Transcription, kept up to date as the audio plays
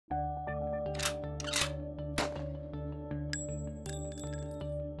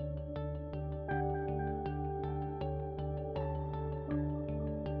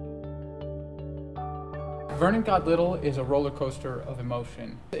Vernon God Little is a roller coaster of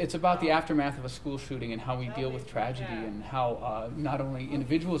emotion. It's about the aftermath of a school shooting and how we deal with tragedy and how not only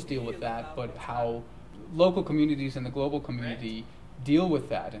individuals deal with that, but how local communities and the global community deal with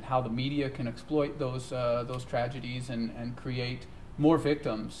that, and how the media can exploit those tragedies and create more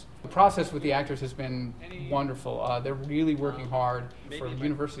victims. The process with the actors has been wonderful. They're really working hard. For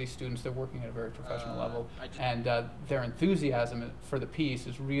university students, they're working at a very professional level, and their enthusiasm for the piece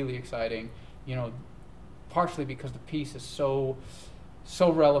is really exciting. You know, partially because the piece is so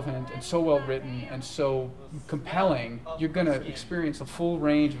relevant and so well written and so compelling. You're going to experience a full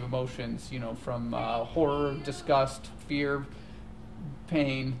range of emotions, you know, from horror, disgust, fear,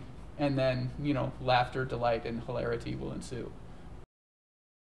 pain, and then, you know, laughter, delight, and hilarity will ensue.